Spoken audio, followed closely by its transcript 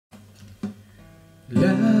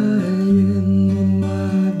Lying on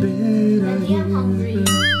my bed. Daddy, I'm hungry.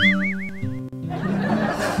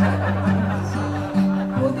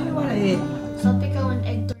 What do you want to eat? Salpicao and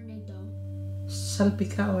egg tornado.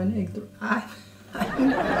 Salpicao and egg tornado. I'm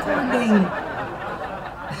recording.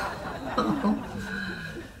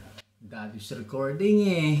 Dad is recording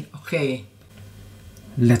eh. Okay.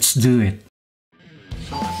 Let's do it.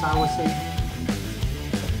 So, asawa sa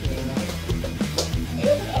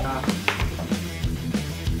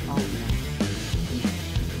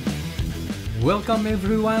Welcome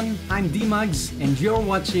everyone, I'm D-Mags and you're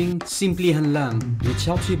watching Simplehan Lang, which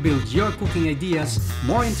helps you build your cooking ideas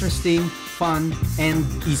more interesting, fun, and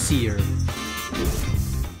easier.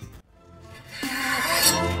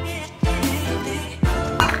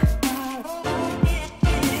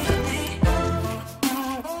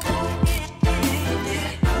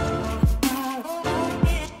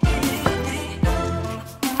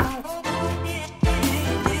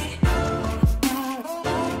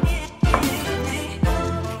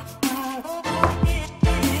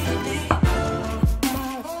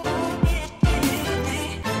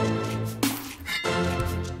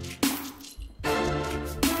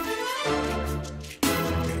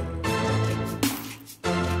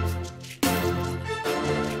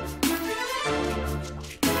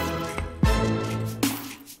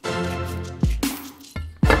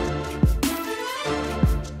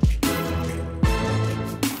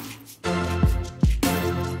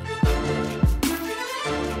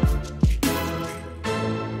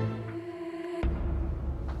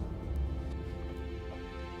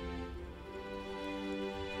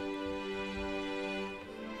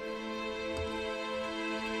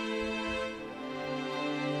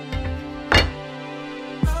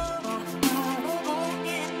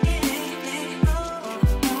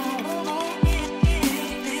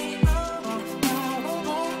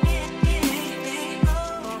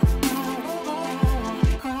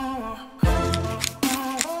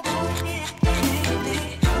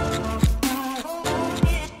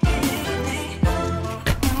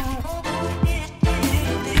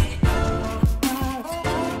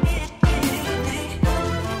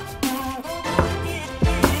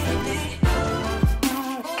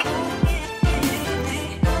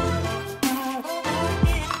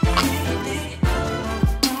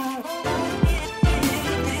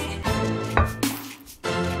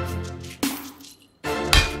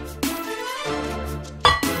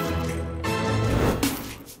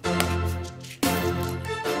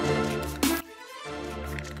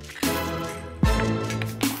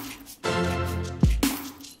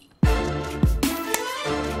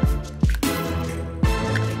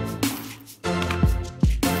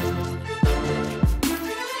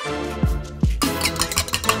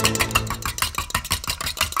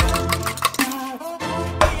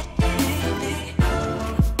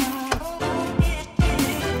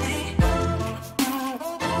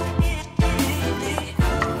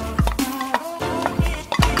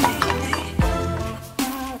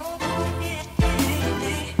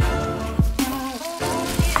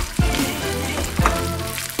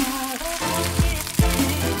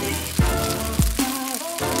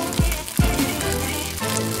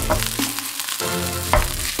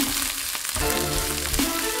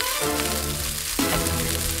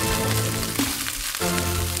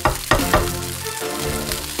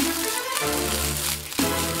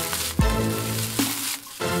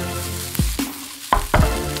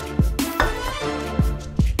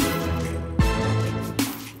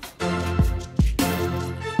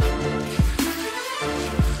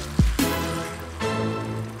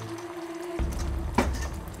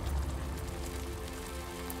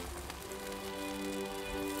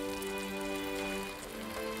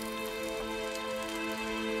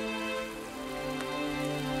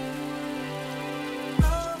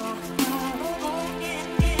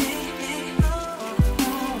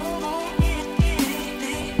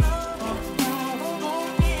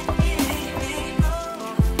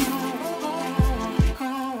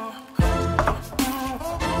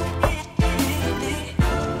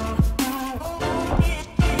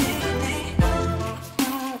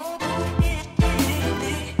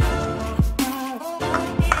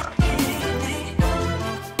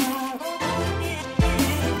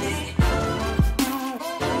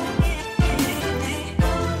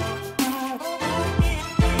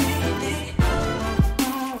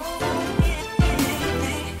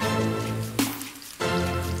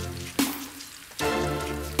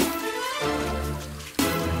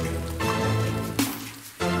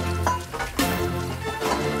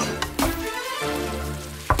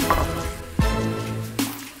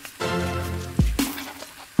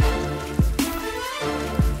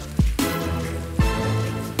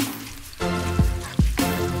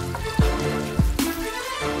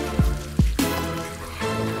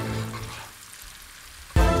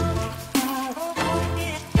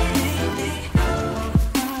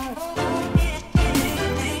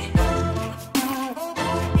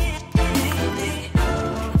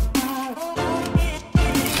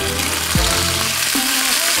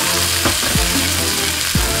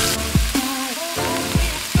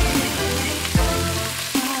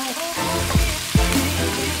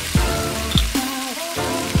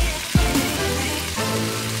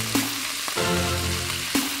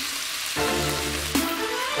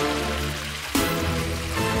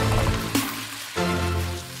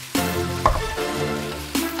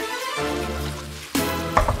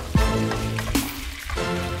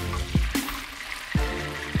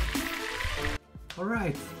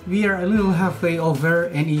 we are a little halfway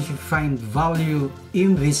over, and if you find value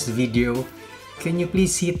in this video, can you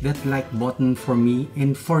please hit that like button for me?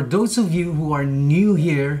 And for those of you who are new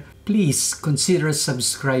here, please consider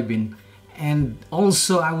subscribing. And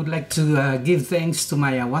also, I would like to give thanks to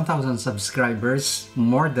my 1,000 subscribers,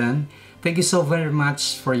 more than. Thank you so very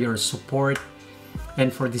much for your support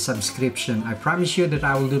and for the subscription. I promise you that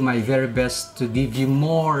I will do my very best to give you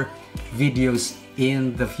more videos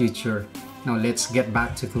in the future. Now let's get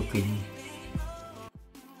back to cooking.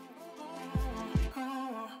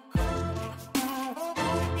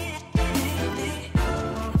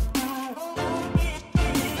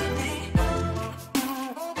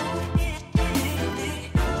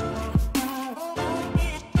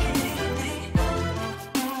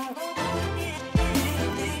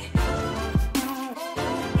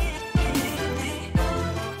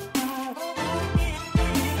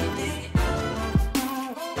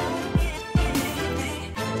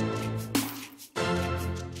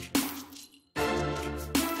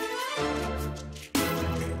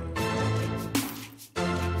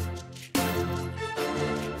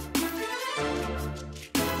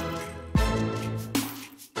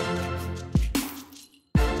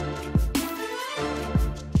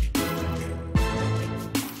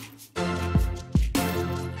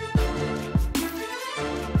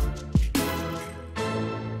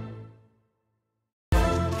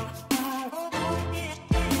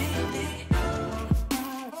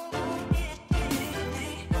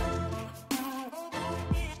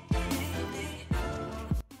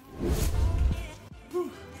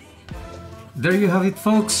 There you have it,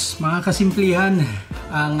 folks, mga kasimplihan.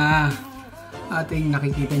 Ang ating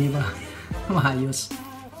nakikita niyo ba? Maayos.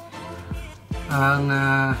 Ang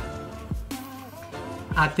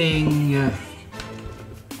ating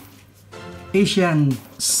Asian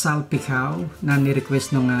Salpicao na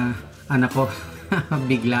ni-request nung anak ko.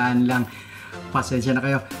 Biglaan lang. Pasensya na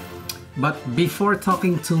kayo. But before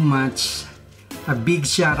talking too much, a big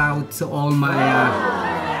shout out to all my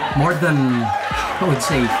more than, I would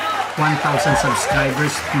say, 1,000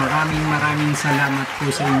 subscribers. Maraming salamat po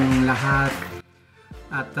sa inyong lahat.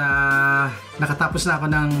 At nakatapos na ako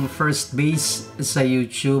ng first base sa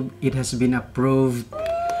YouTube. It has been approved.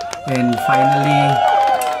 And finally,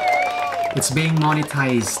 it's being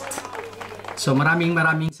monetized. So maraming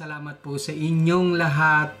salamat po sa inyong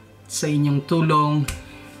lahat, sa inyong tulong,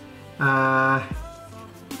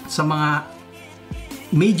 sa mga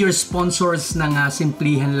major sponsors ng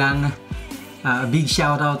Simplehan Lang. A big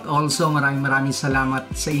shout out also, maraming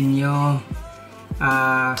salamat sa inyo.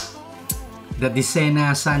 The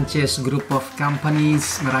Decena Sanchez Group of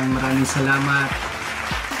Companies, maraming salamat.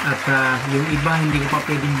 At yung iba hindi ko pa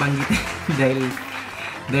pwedeng banggitin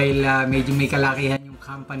dahil medyo may kalakihan yung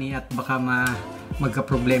company at baka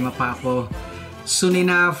magka-problema pa ako. Soon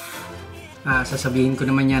enough, sasabihin ko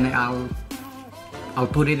naman yan, I'll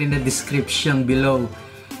put it in the description below.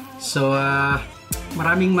 So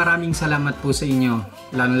maraming salamat po sa inyo,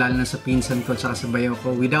 lalo na sa pinsan ko at sa bayo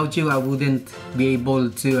ko. Without you, I wouldn't be able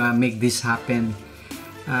to make this happen.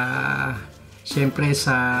 Siyempre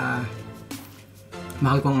sa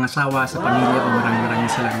mahal kong asawa, sa pamilya ko,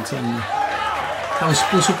 maraming salamat sa inyo. Taos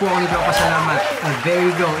puso po ako nagpapasalamat. There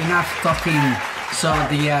you go, enough talking. So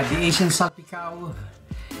the Asian Salpicao,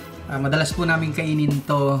 madalas po namin kainin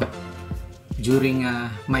to during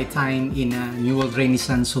my time in New World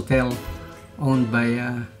Renaissance Hotel, owned by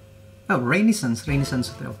Renaissance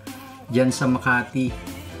Hotel dyan sa Makati.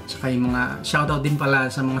 Tsaka yung mga shoutout din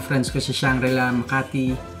pala sa mga friends ko sa Shangri-La,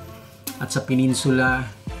 Makati at sa Peninsula,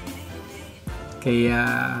 kay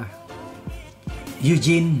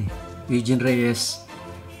Eugene Reyes.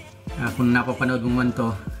 Kung napapanood mo man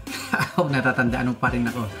to, natatandaan mo pa rin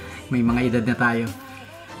ako, may mga edad na tayo.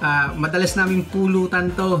 Madalas naming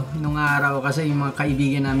pulutan to nung araw kasi yung mga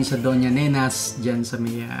kaibigan namin sa Doña Nenas dyan sa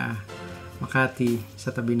may Makati, sa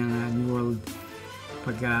tabi ng New World,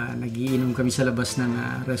 pag nagiinom kami sa labas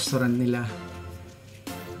ng restaurant nila.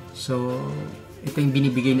 So ito yung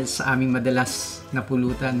binibigay sa aming madalas na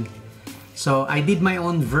pulutan. So I did my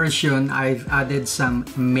own version. I've added some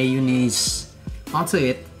mayonnaise onto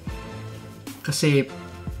it kasi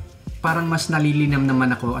parang mas nalilinam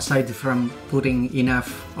naman ako, aside from putting enough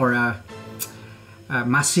or a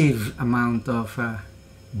massive amount of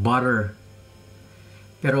butter.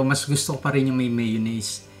 Pero mas gusto ko pa rin yung may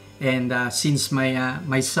mayonnaise. And since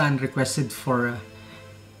my son requested for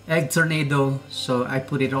egg tornado, so I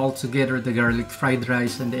put it all together, the garlic fried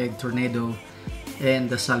rice and the egg tornado and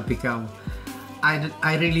the salpicao.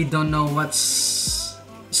 I really don't know what's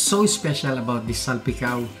so special about this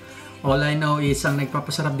salpicao. All I know is ang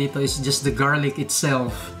nagpapasarap dito is just the garlic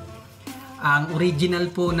itself. Ang original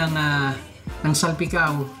po ng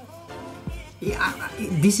Salpicao,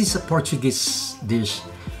 this is a Portuguese dish.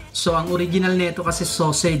 So ang original nito kasi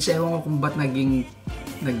sausage, ewan ko kung ba't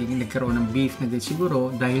nagkaroon ng beef, siguro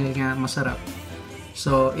dahil nga masarap.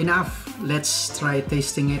 So enough, let's try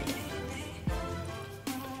tasting it.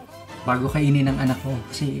 Bago kainin ng anak ko,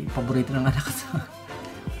 kasi paborito ng anak ko to.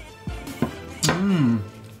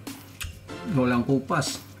 Walang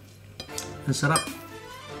kupas. Ang sarap.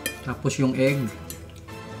 Tapos yung egg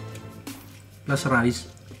plus rice.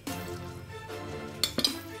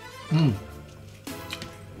 Thank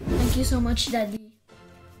you so much, Daddy.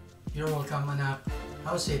 You're welcome, anak.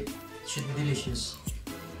 How's it? Should be delicious.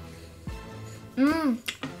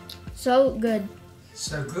 So good.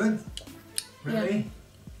 So good? Really?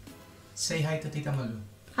 Say hi to Tita Malu.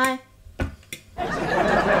 Hi.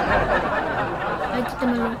 Hi, Tita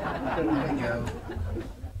Malu. There we go.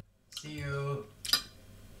 See you.